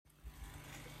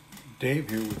Dave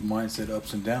here with Mindset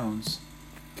Ups and Downs,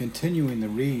 continuing the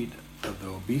read of the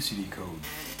Obesity Code.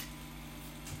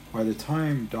 By the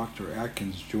time Dr.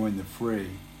 Atkins joined the fray,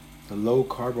 the low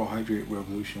carbohydrate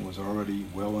revolution was already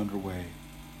well underway.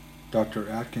 Dr.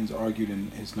 Atkins argued in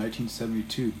his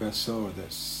 1972 bestseller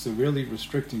that severely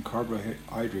restricting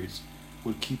carbohydrates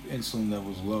would keep insulin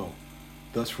levels low,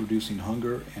 thus reducing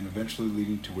hunger and eventually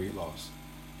leading to weight loss.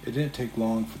 It didn't take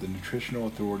long for the nutritional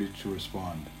authority to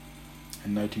respond.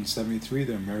 In 1973,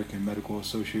 the American Medical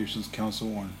Association's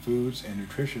Council on Foods and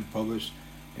Nutrition published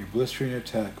a blistering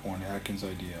attack on Atkins'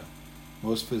 idea.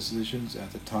 Most physicians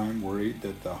at the time worried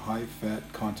that the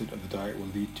high-fat content of the diet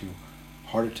would lead to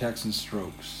heart attacks and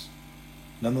strokes.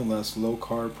 Nonetheless,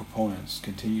 low-carb proponents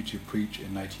continued to preach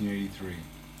in 1983.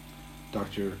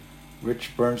 Dr.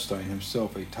 Rich Bernstein,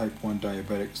 himself a type 1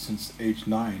 diabetic since age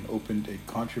 9, opened a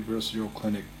controversial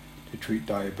clinic to treat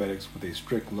diabetics with a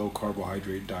strict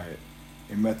low-carbohydrate diet,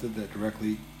 a method that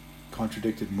directly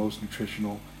contradicted most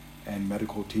nutritional and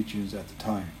medical teachings at the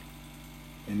time.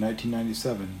 In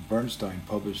 1997, Bernstein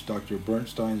published Dr.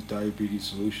 Bernstein's Diabetes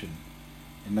Solution.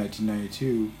 In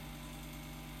 1992,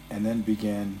 and then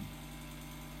began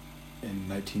in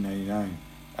 1999,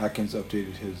 Atkins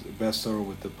updated his bestseller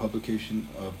with the publication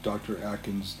of Dr.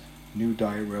 Atkins' New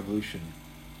Diet Revolution.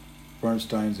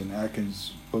 Bernstein's and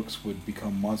Atkins' books would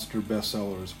become monster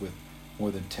bestsellers with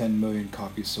more than 10 million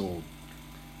copies sold.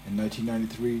 In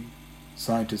 1993,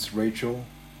 scientists Rachel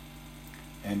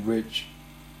and Rich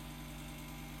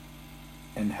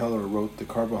and Heller wrote the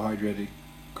Carbohydrate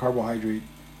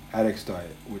Addict's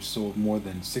Diet, which sold more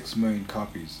than 6 million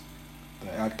copies.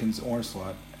 The Atkins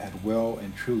onslaught had well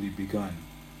and truly begun.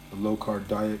 The low-carb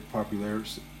diet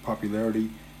popularity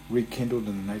rekindled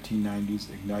in the 1990s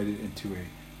ignited into a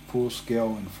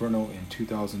full-scale inferno in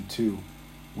 2002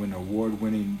 when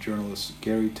award-winning journalist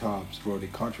Gary Taubes wrote a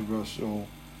controversial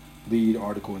lead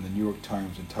article in the New York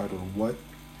Times entitled "What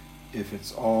If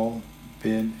It's All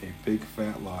Been a Big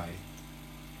Fat Lie?"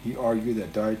 He argued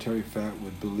that dietary fat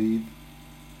would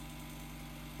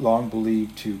long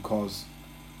believed to cause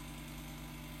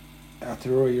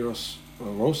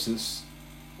atherosclerosis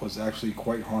was actually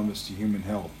quite harmless to human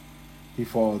health. He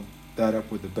followed that up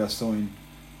with the best-selling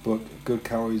book Good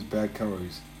Calories, Bad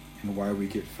Calories, and Why We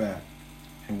Get Fat,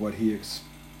 and what he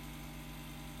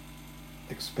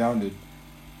expounded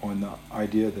on the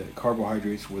idea that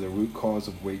carbohydrates were the root cause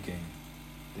of weight gain.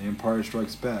 The Empire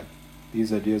Strikes Back.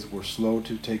 These ideas were slow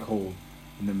to take hold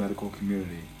in the medical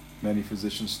community. Many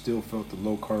physicians still felt the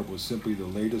low carb was simply the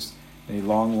latest in a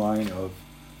long line of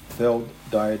failed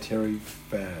dietary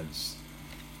fads.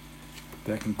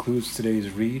 That concludes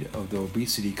today's read of the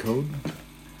Obesity Code.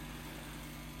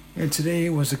 And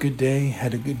today was a good day.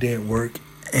 Had a good day at work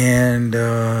and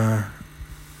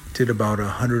did about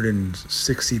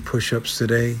 160 push-ups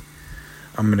today.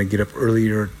 I'm going to get up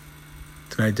earlier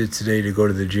than I did today to go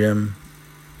to the gym.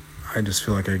 I just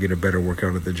feel like I get a better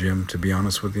workout at the gym, to be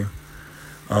honest with you.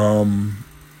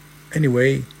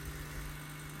 Anyway,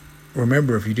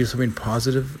 remember, if you do something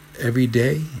positive every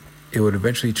day, it would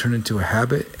eventually turn into a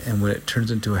habit. And when it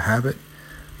turns into a habit,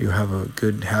 you have a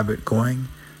good habit going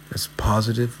that's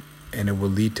positive, and it will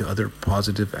lead to other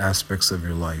positive aspects of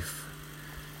your life.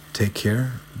 Take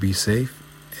care, be safe,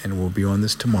 and we'll be on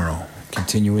this tomorrow,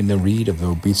 continuing the read of the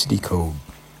Obesity Code.